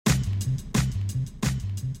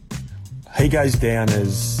He goes down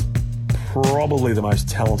as probably the most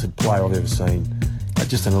talented player I've ever seen.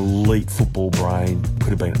 Just an elite football brain, could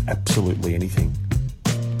have been absolutely anything.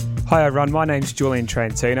 Hi everyone, my name's Julian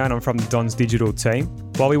Trantino and I'm from the Dons Digital team.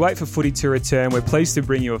 While we wait for footy to return, we're pleased to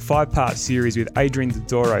bring you a 5-part series with Adrian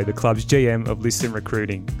Dodoro, the club's GM of Liston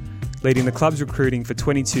Recruiting. Leading the club's recruiting for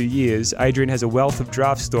 22 years, Adrian has a wealth of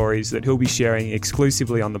draft stories that he'll be sharing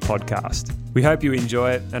exclusively on the podcast. We hope you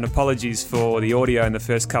enjoy it, and apologies for the audio in the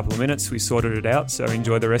first couple of minutes. We sorted it out, so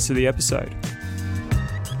enjoy the rest of the episode.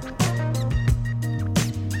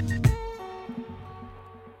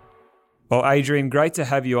 Well, Adrian, great to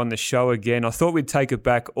have you on the show again. I thought we'd take it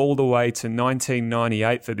back all the way to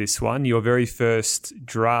 1998 for this one, your very first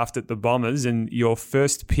draft at the Bombers, and your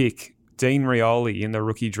first pick, Dean Rioli, in the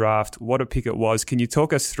rookie draft. What a pick it was. Can you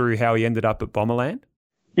talk us through how he ended up at Bomberland?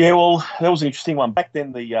 Yeah, well, that was an interesting one. Back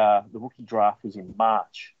then, the rookie draft was in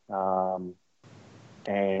March, and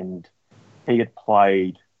he had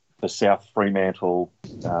played for South Fremantle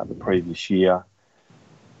the previous year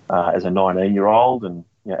as a 19-year-old, and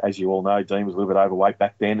as you all know, Dean was a little bit overweight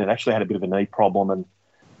back then and actually had a bit of a knee problem and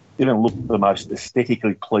didn't look the most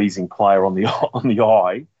aesthetically pleasing player on the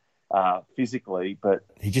eye physically. But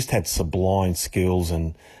he just had sublime skills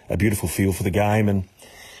and a beautiful feel for the game. And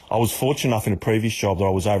I was fortunate enough in a previous job that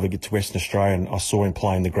I was able to get to Western Australia and I saw him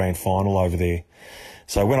play in the grand final over there.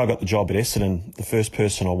 So when I got the job at Essendon, the first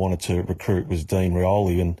person I wanted to recruit was Dean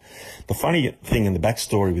Rioli. And the funny thing in the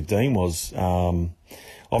backstory with Dean was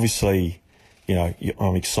obviously,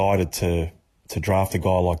 I'm excited to draft a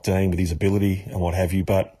guy like Dean with his ability and what have you.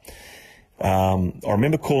 But I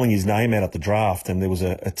remember calling his name out at the draft, and there was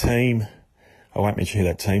a team, I won't mention who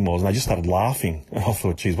that team was, and they just started laughing. And I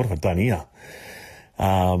thought, geez, what have I done here?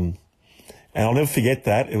 And I'll never forget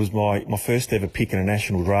that. It was my first ever pick in a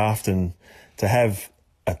national draft, and to have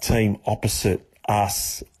a team opposite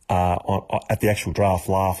us at the actual draft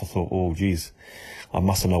laugh, I thought, oh, geez, I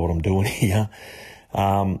mustn't know what I'm doing here.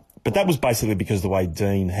 But that was basically because the way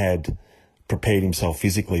Dean had prepared himself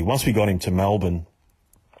physically. Once we got him to Melbourne,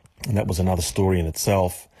 and that was another story in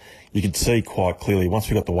itself, you could see quite clearly once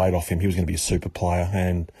we got the weight off him, he was going to be a super player.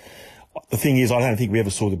 And the thing is, I don't think we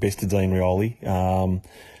ever saw the best of Dean Rioli.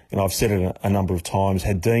 I've said it a number of times.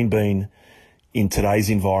 Had Dean been in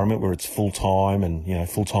today's environment where it's full-time and,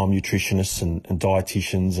 full-time nutritionists and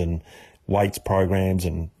dietitians and weights programs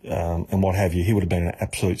and what have you, he would have been an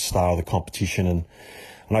absolute star of the competition. And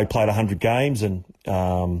I know he played 100 games and,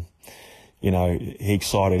 he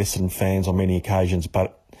excited Essendon fans on many occasions,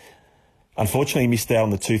 but unfortunately he missed out on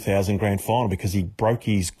the 2000 grand final because he broke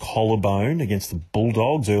his collarbone against the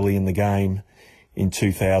Bulldogs early in the game in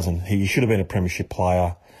 2000. He should have been a premiership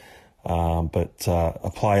player, but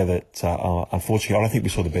a player that, unfortunately, I don't think we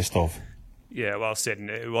saw the best of. Yeah, well said. And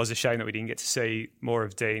it was a shame that we didn't get to see more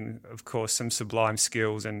of Dean. Of course, some sublime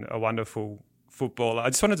skills and a wonderful footballer. I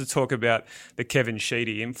just wanted to talk about the Kevin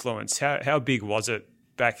Sheedy influence. How big was it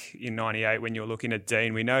back in 98 when you were looking at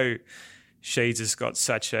Dean? We know Sheeds has got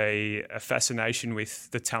such a fascination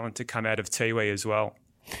with the talent to come out of Tiwi as well.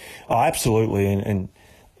 Oh, absolutely. And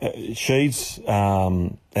Sheeds,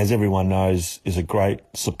 as everyone knows, is a great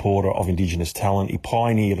supporter of Indigenous talent. He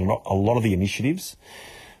pioneered a lot of the initiatives,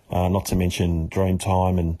 not to mention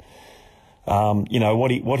Dreamtime and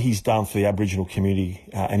what he's done for the Aboriginal community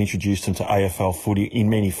and introduced them to AFL footy in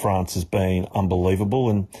many fronts has been unbelievable.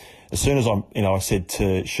 And as soon as I said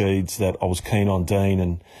to Sheeds that I was keen on Dean,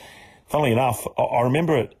 and funnily enough, I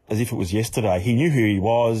remember it as if it was yesterday. He knew who he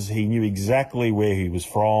was. He knew exactly where he was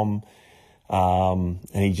from. And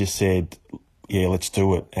he just said, yeah, let's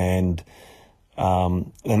do it. And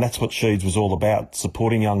that's what Sheeds was all about,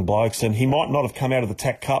 supporting young blokes. And he might not have come out of the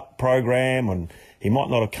TAC Cup program, and he might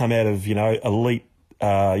not have come out of, elite,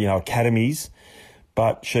 academies,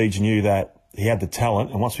 but Sheeds knew that he had the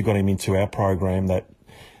talent. And once we got him into our program, that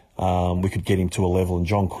we could get him to a level. And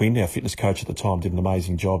John Quinn, our fitness coach at the time, did an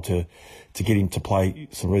amazing job to get him to play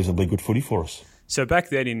some reasonably good footy for us. So back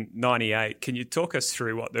then in 98, can you talk us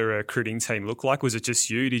through what the recruiting team looked like? Was it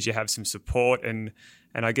just you? Did you have some support? And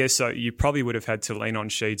I guess you probably would have had to lean on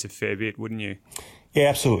Sheeds a fair bit, wouldn't you? Yeah,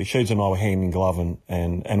 absolutely. Sheeds and I were hand in glove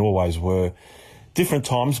and always were. Different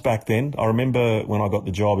times back then. I remember when I got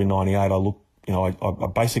the job in 98, I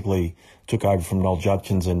basically took over from Noel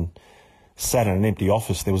Judkins and sat in an empty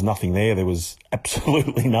office. There was nothing there. There was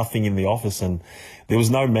absolutely nothing in the office, and there was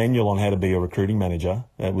no manual on how to be a recruiting manager.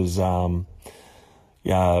 It was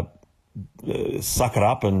suck it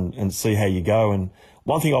up and see how you go. And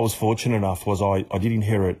one thing I was fortunate enough was I did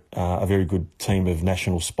inherit a very good team of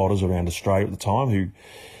national spotters around Australia at the time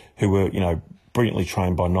who were, brilliantly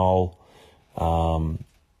trained by Noel.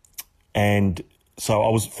 And So I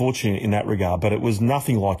was fortunate in that regard, but it was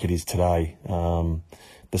nothing like it is today.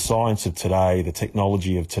 The science of today, the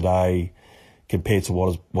technology of today, compared to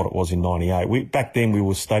what it was in '98. Back then we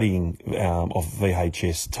were studying off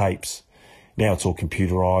VHS tapes. Now it's all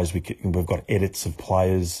computerised. We've got edits of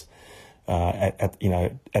players at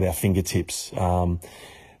our fingertips, and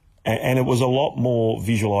it was a lot more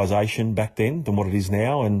visualisation back then than what it is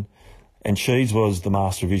now. And Sheeds was the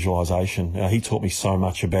master of visualisation. He taught me so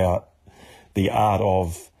much about the art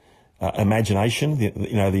of imagination,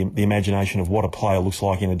 the imagination of what a player looks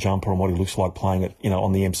like in a jumper and what he looks like playing it,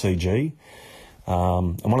 on the MCG.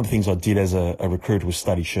 And one of the things I did as a recruiter was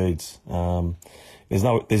study Sheeds.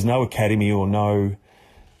 There's no academy or no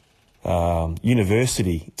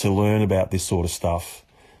university to learn about this sort of stuff.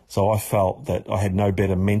 So I felt that I had no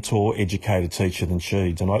better mentor, educator, teacher than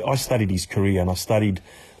Sheeds. And I studied his career, and I studied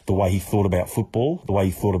the way he thought about football, the way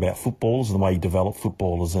he thought about footballers, and the way he developed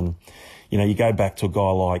footballers. And you go back to a guy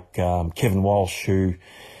like Kevin Walsh, who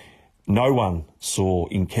no one saw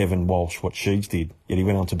in Kevin Walsh what Sheeds did, yet he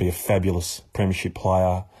went on to be a fabulous premiership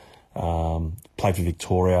player, played for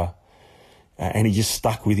Victoria, and he just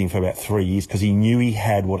stuck with him for about 3 years because he knew he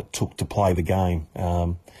had what it took to play the game.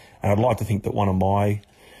 And I'd like to think that one of my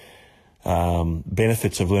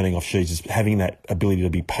benefits of learning off Sheeds is having that ability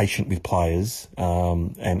to be patient with players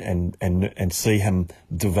and see him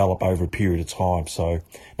develop over a period of time. So,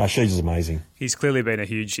 no, Sheeds is amazing. He's clearly been a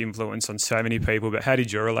huge influence on so many people, but how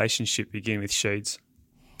did your relationship begin with Sheeds?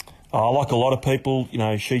 Like a lot of people,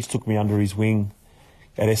 Sheeds took me under his wing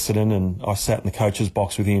at Essendon, and I sat in the coach's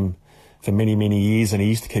box with him for many, many years, and he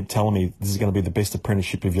used to keep telling me this is going to be the best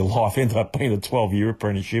apprenticeship of your life. It ended up being a 12-year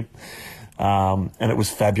apprenticeship. And it was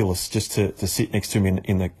fabulous just to sit next to him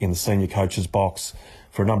in the senior coach's box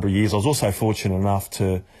for a number of years. I was also fortunate enough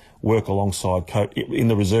to work alongside in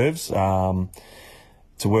the reserves, to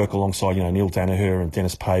work alongside Neil Danaher and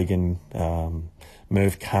Dennis Pagan,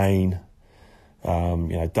 Merv Kane,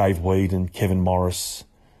 Dave Whedon, Kevin Morris,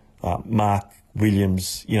 Mark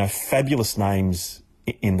Williams, fabulous names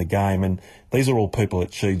in the game. And these are all people that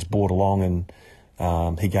Sheeds brought along,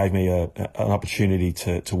 and he gave me an opportunity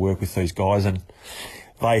to work with these guys, and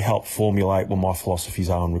they helped formulate what my philosophies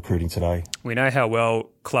are on recruiting today. We know how well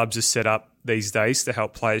clubs are set up these days to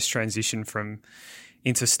help players transition from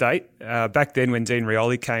interstate. Back then when Dean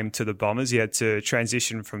Rioli came to the Bombers, he had to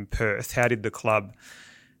transition from Perth. How did the club,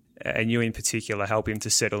 and you in particular, help him to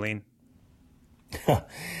settle in?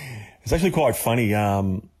 It's actually quite funny.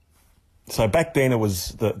 So back then it was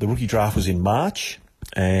the rookie draft was in March,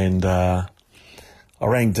 and I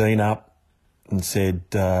rang Dean up and said,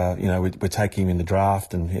 we're taking him in the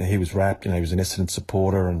draft, and he was wrapped. He was an Essendon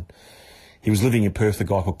supporter, and he was living in Perth. A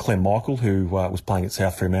guy called Clem Michael, who was playing at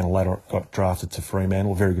South Fremantle, later got drafted to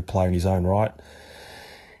Fremantle, a very good player in his own right.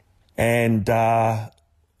 And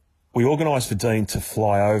we organised for Dean to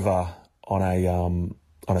fly over on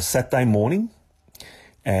a Saturday morning,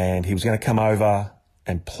 and he was going to come over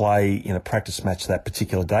and play in a practice match that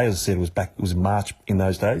particular day. As I said, it was in March in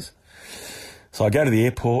those days. So I go to the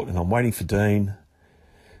airport and I'm waiting for Dean.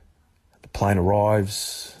 The plane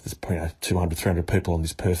arrives. There's 200, 300 people on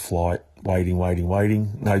this Perth flight. Waiting.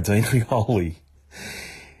 No Dean Rioli.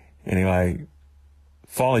 Anyway,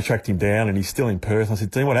 finally tracked him down, and he's still in Perth. I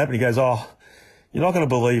said, Dean, what happened? He goes, oh, you're not going to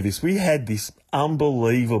believe this. We had this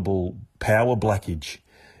unbelievable power blackage.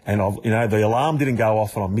 And the alarm didn't go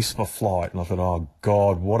off, and I missed my flight. And I thought, oh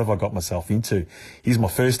God, what have I got myself into? He's my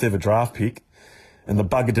first ever draft pick, and the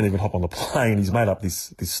bugger didn't even hop on the plane. He's made up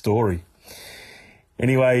this story.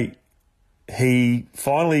 Anyway, he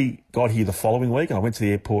finally got here the following week, and I went to the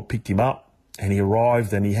airport, picked him up, and he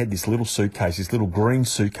arrived, and he had this little suitcase, this little green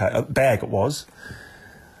suitcase, bag it was.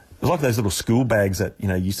 It was like those little school bags that,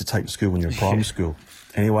 you used to take to school when you were in primary school.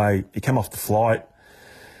 Anyway, he came off the flight,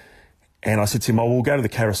 and I said to him, oh, we'll go to the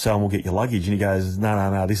carousel and we'll get your luggage. And he goes,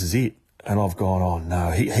 no, this is it. And I've gone, oh,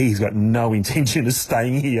 no, he's got no intention of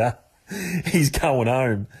staying here. He's going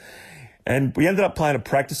home. And we ended up playing a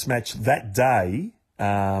practice match that day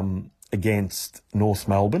against North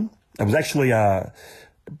Melbourne. It was actually,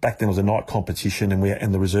 back then it was a night competition,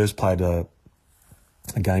 and the reserves played a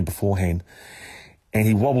game beforehand. And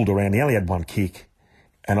he wobbled around. He only had one kick.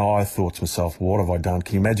 And I thought to myself, what have I done?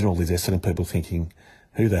 Can you imagine all these Essendon people thinking,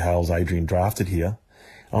 who the hell's Adrian drafted here?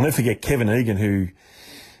 I'll never forget Kevin Egan, who,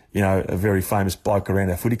 a very famous bloke around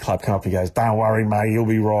our footy club, come up and he goes, don't worry, mate, he'll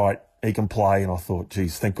be right. He can play. And I thought,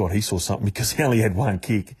 geez, thank God he saw something, because he only had one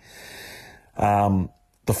kick.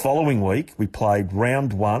 The following week, we played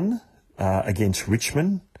round one against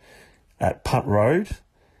Richmond at Punt Road.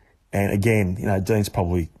 And again, Dean's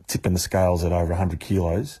probably tipping the scales at over 100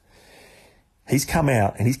 kilos. he's come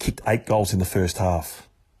out and he's kicked 8 goals in the first half.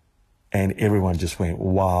 And everyone just went,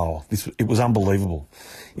 wow, it was unbelievable.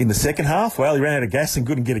 In the second half, well, he ran out of gas and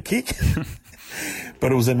couldn't get a kick.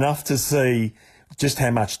 But it was enough to see just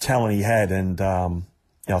how much talent he had. And,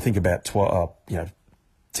 I think about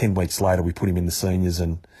 10 weeks later, we put him in the seniors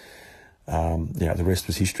and, the rest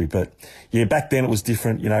was history. But, yeah, back then it was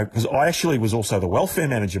different, because I actually was also the welfare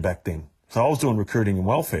manager back then. So I was doing recruiting and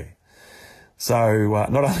welfare. So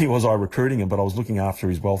not only was I recruiting him, but I was looking after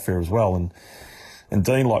his welfare as well. And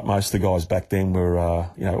Dean, like most of the guys back then, were,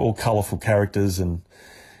 all colourful characters and,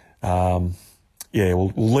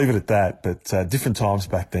 we'll leave it at that. But different times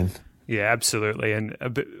back then. Yeah, absolutely. And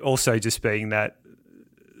also just being that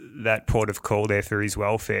port of call there for his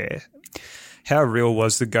welfare. How real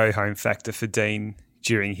was the go-home factor for Dean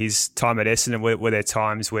during his time at Essendon? Were there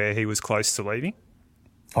times where he was close to leaving?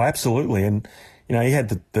 Oh, absolutely. And, he had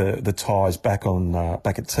the ties back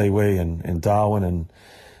at Tiwi and Darwin and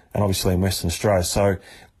obviously in Western Australia. So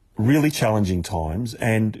really challenging times.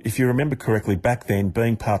 And if you remember correctly, back then,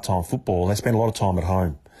 being part-time football, they spent a lot of time at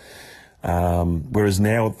home. Whereas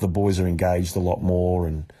now the boys are engaged a lot more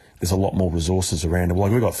and there's a lot more resources around them.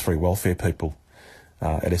 Like we've got 3 welfare people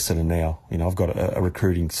at Essendon now. I've got a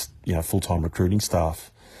recruiting, full-time recruiting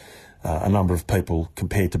staff, a number of people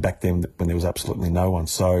compared to back then when there was absolutely no one.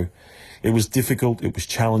 So it was difficult, it was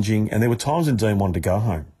challenging, and there were times when Dean wanted to go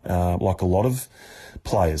home, like a lot of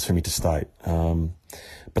players from interstate.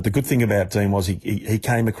 But the good thing about Dean was he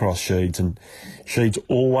came across Sheeds, and Sheeds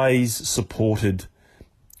always supported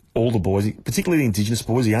all the boys, particularly the Indigenous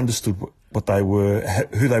boys. He understood what they were,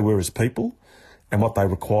 who they were as people, and what they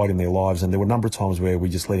required in their lives. And there were a number of times where we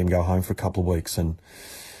just let him go home for a couple of weeks and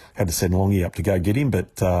had to send Longy up to go get him,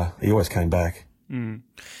 but he always came back. Mm.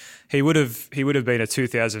 He would have been a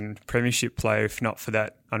 2000 premiership player if not for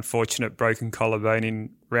that unfortunate broken collarbone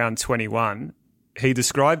in round 21. He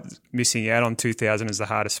described missing out on 2000 as the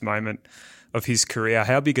hardest moment of his career.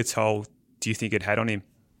 How big a toll do you think it had on him?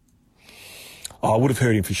 I would have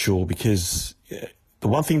hurt him for sure, because the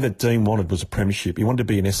one thing that Dean wanted was a premiership. He wanted to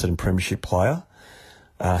be an Essendon premiership player.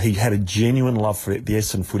 He had a genuine love for the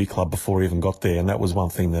Essendon Footy Club before he even got there, and that was one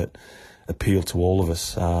thing that appealed to all of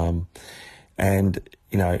us. And,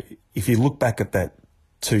 if you look back at that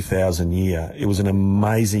 2000 year, it was an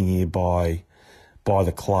amazing year by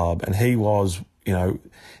the club, and he was,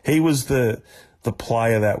 he was the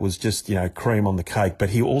player that was just, cream on the cake,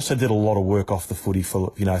 but he also did a lot of work off the footy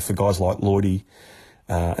for guys like Lloydie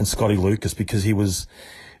and Scotty Lucas, because he was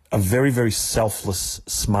a very, very selfless,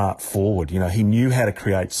 smart forward. He knew how to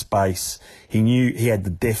create space. He knew he had the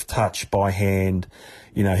deft touch by hand.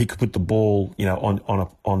 He could put the ball,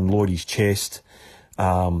 on Lloydie's chest.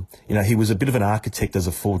 He was a bit of an architect as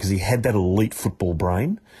a forward because he had that elite football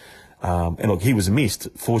brain. And look, he was missed.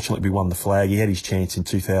 Fortunately, we won the flag. He had his chance in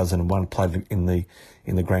 2001, played in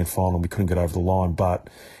the grand final. We couldn't get over the line, but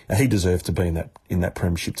he deserved to be in that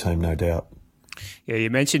premiership team, no doubt. Yeah, you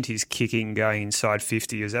mentioned his kicking going inside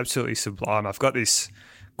 50. It was absolutely sublime. I've got this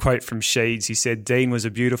quote from Sheeds. He said, "Dean was a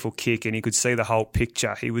beautiful kick and he could see the whole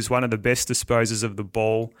picture. He was one of the best disposers of the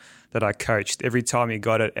ball that I coached. Every time he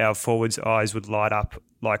got it, our forwards' eyes would light up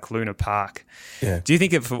like Luna Park." Yeah. Do you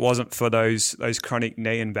think if it wasn't for those chronic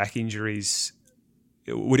knee and back injuries,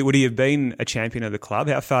 would he have been a champion of the club?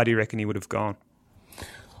 How far do you reckon he would have gone?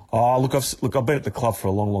 Oh, look, I've been at the club for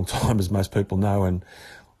a long, long time, as most people know, and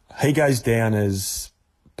he goes down as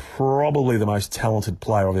probably the most talented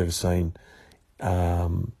player I've ever seen at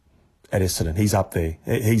Essendon. He's up there.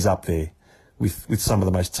 He's up there with some of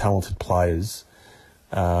the most talented players.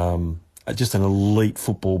 Just an elite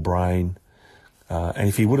football brain. And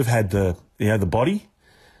if he would have had the body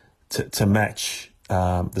to match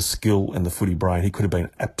the skill and the footy brain, he could have been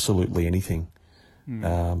absolutely anything.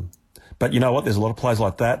 But you know what? There's a lot of players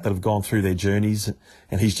like that have gone through their journeys,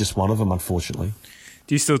 and he's just one of them, unfortunately.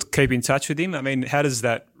 Do you still keep in touch with him? I mean, how does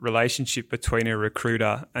that relationship between a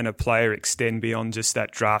recruiter and a player extend beyond just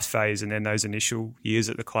that draft phase and then those initial years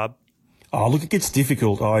at the club? Oh, look, it gets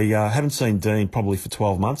difficult. I haven't seen Dean probably for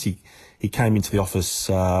 12 months. He came into the office,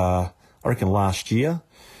 I reckon, last year.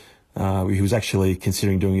 He was actually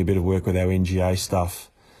considering doing a bit of work with our NGA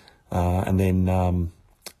stuff, and then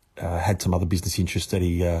had some other business interests that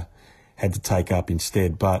he had to take up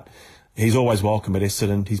instead. But he's always welcome at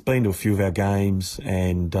Essendon. He's been to a few of our games,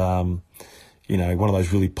 and one of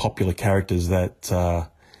those really popular characters that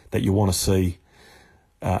you want to see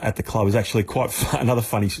at the club. Is actually quite another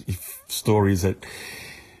funny story is that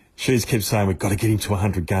Sheeds kept saying we've got to get him to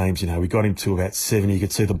 100 games. We got him to about 70. You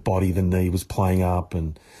could see the body, the knee was playing up,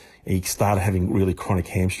 and he started having really chronic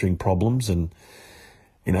hamstring problems. And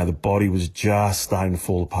You know, the body was just starting to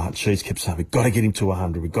fall apart. Sheeds kept saying, we've got to get him to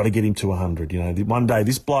 100. We've got to get him to 100. You know, one day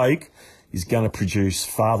this bloke is going to produce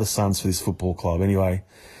father sons for this football club. Anyway,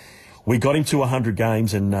 we got him to 100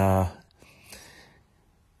 games and,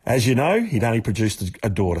 as you know, he'd only produced a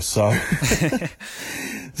daughter. So,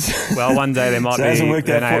 well, one day there might be an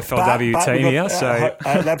AFLW team here. So,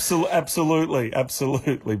 absolutely.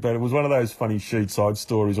 But it was one of those funny Sheed side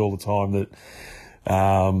stories all the time that,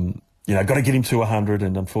 you know, got to get him to 100,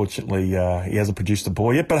 and unfortunately, he hasn't produced a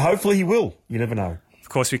boy yet. But hopefully, he will. You never know. Of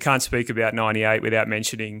course, we can't speak about 98 without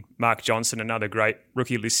mentioning Mark Johnson, another great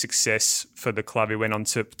rookie list success for the club. He went on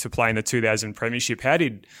to play in the 2000 Premiership. How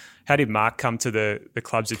did Mark come to the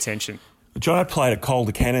club's attention? Jono played at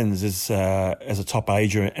Calder Cannons as a top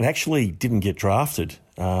ager and actually didn't get drafted.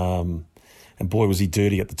 And boy, was he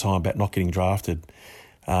dirty at the time about not getting drafted.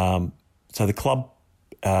 So the club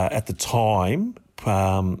at the time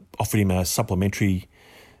offered him a supplementary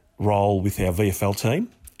role with our VFL team,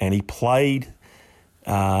 and he played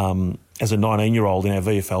as a 19-year-old in our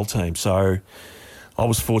VFL team. So I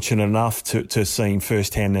was fortunate enough to see him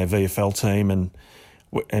firsthand in our VFL team,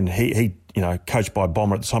 and he you know, coached by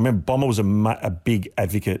Bomber at the time. I remember Bomber was a big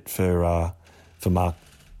advocate for Mark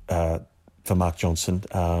Johnson.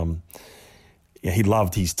 Yeah, he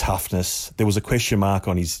loved his toughness. There was a question mark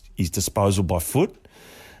on his disposal by foot.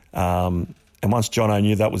 And once Jono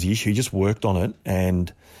knew that was the issue, he just worked on it,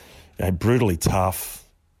 and you know, brutally tough,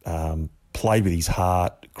 played with his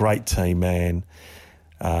heart, great team man,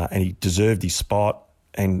 and he deserved his spot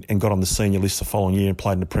and got on the senior list the following year and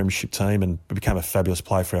played in the Premiership team and became a fabulous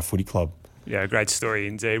player for our footy club. Yeah, great story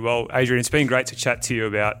indeed. Well, Adrian, it's been great to chat to you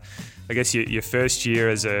about, I guess, your first year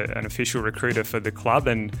as an official recruiter for the club,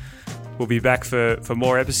 and we'll be back for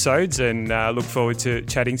more episodes and look forward to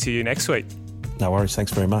chatting to you next week. No worries.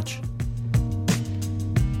 Thanks very much.